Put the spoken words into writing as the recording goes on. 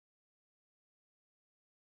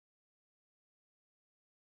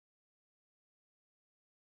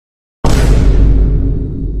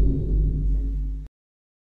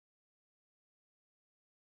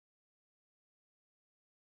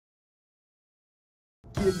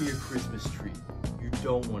Give me a Christmas tree. You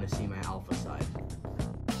don't want to see my alpha side.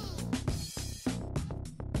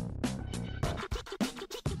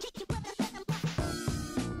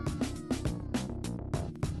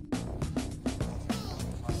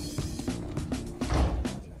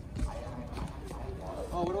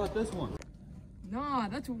 Oh, what about this one? Nah,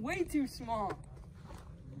 that's way too small.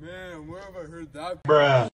 Man, where have I heard that?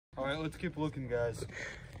 Bruh. Alright, let's keep looking, guys.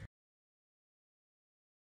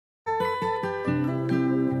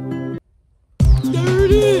 There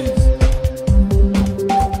it is!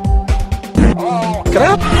 Oh,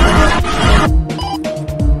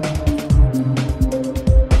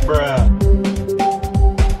 bruh.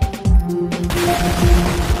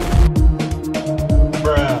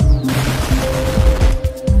 Bruh.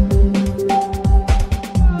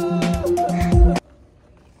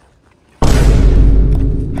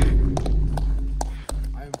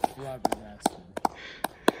 I'm flabbergasted.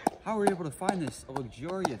 How were you able to find this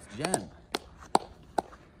luxurious gem?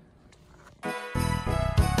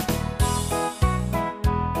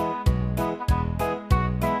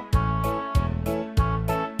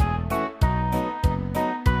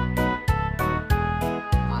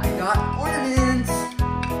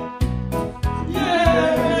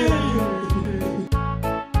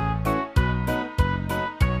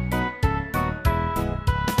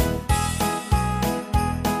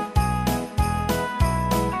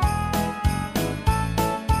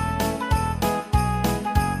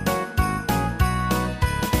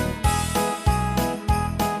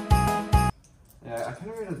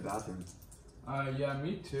 Bathroom. Yeah,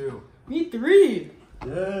 me too. Me three!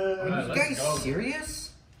 Yeah. Are you guys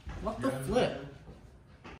serious? What the flip?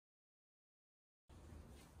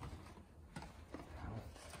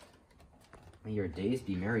 May your days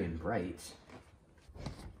be merry and bright.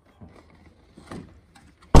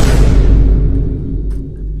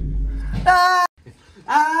 Bruh.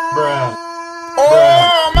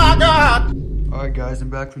 Oh my god! Alright guys, I'm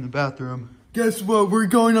back from the bathroom. Guess what? We're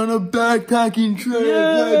going on a backpacking trip. Yay!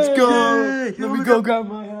 Let's go. Let me go grab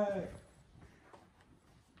my hat.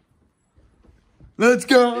 Let's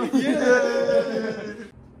go. Yeah.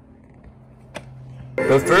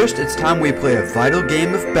 But first, it's time we play a vital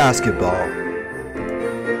game of basketball.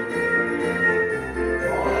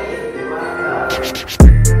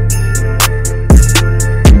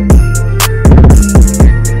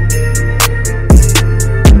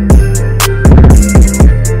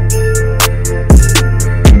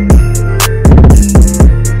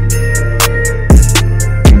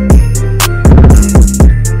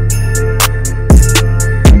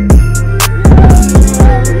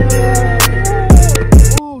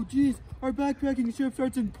 Our backpacking trip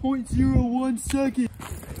starts in 0.01 seconds.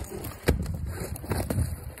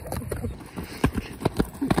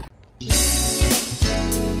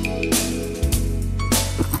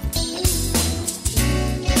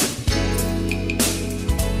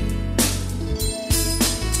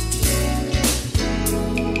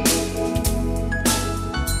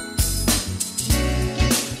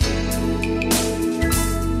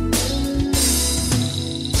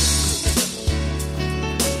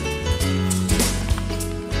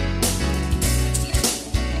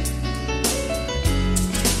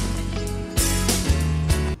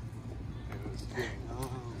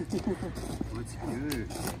 What's good?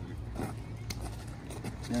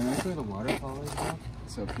 Yeah, that's where the waterfall is now?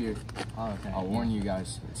 It's up here. Oh, okay. I'll warn you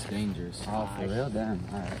guys, it's dangerous. Oh, for real? Damn.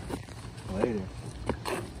 Alright. Later.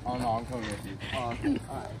 Oh no, I'm coming with you. Oh, okay.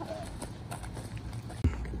 Alright.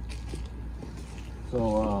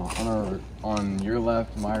 So, on your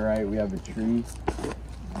left, my right, we have a tree.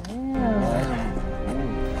 Nice.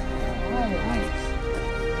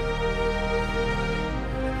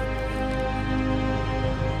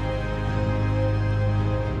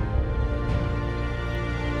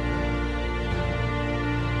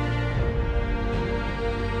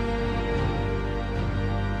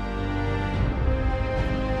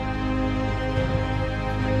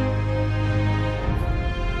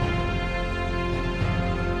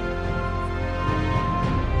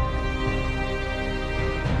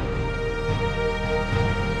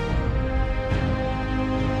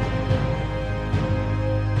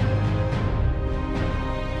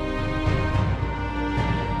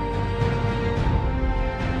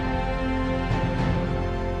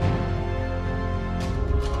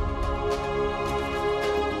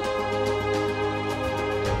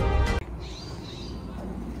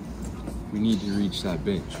 We need to reach that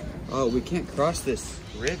bench. Oh, we can't cross this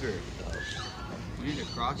river, though. We need to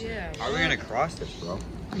cross it. How are we gonna cross this, bro?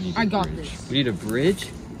 I got this. We need a bridge?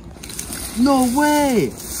 No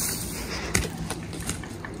way!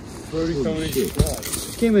 Brody's coming to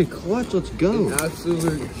get came in clutch. Let's go. An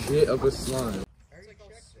absolute shit of a slime.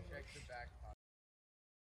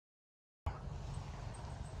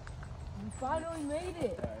 You finally made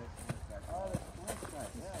it.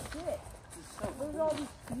 Shit. Look at all these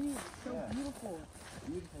trees. So beautiful.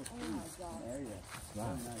 Beautiful trees. Oh my god. Area.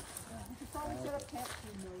 Wow. Nice. You should probably set up camp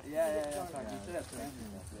soon, though. Yeah. You set up camp.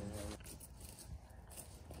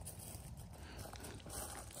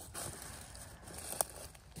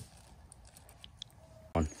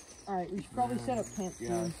 Alright, we should probably set up camp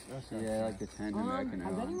soon. Yeah, like the tent and back and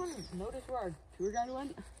Has anyone noticed where our tour guide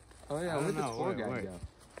went? Oh yeah, where'd the tour guide go?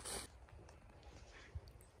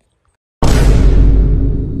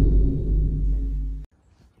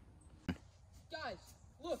 Guys,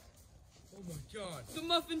 look! Oh my god. The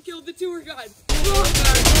Muffin killed the tour guide!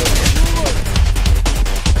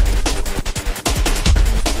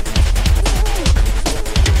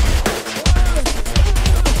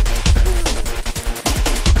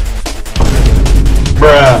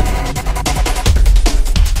 Bruh.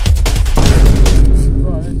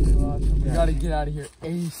 Bro, this is awesome. We gotta get out of here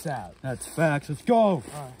ASAP. That's facts. Let's go.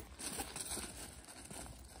 Alright.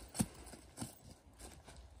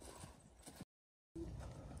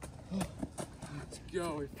 Let's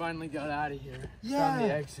go. We finally got out of here. Yeah. Found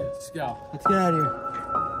the exit. Let's go. Let's get out of here.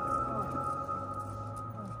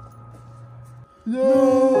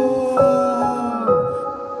 No!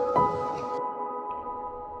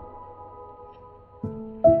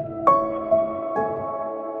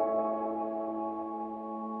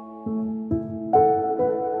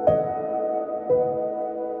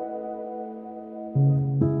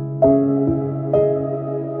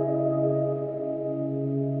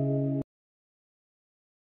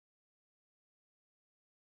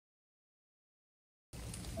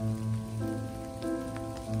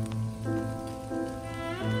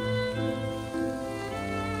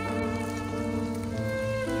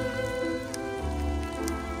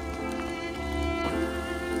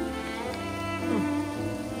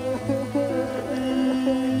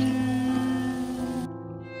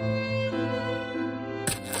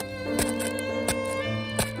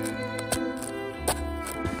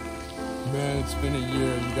 Man, it's been a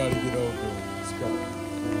year. You gotta get over it. Let's go.